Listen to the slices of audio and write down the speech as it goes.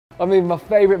I mean, my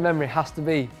favourite memory has to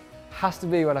be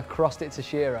when I crossed it to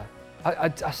Shearer.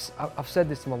 I've said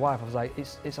this to my wife. I was like,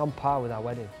 it's on par with our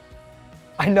wedding.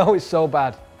 I know it's so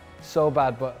bad,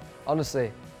 but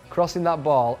honestly, crossing that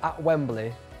ball at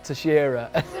Wembley to Shearer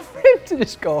and for him to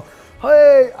just go,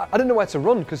 hey! I didn't know where to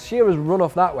run because Shearer's run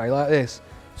off that way like this.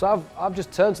 So I've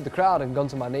just turned to the crowd and gone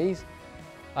to my knees.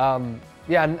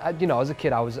 Yeah, and you know, as a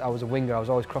kid, I was a winger. I was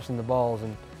always crossing the balls,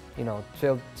 and you know,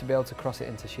 to be able to cross it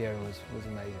into Shearer was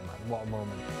amazing, man. What a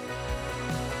moment.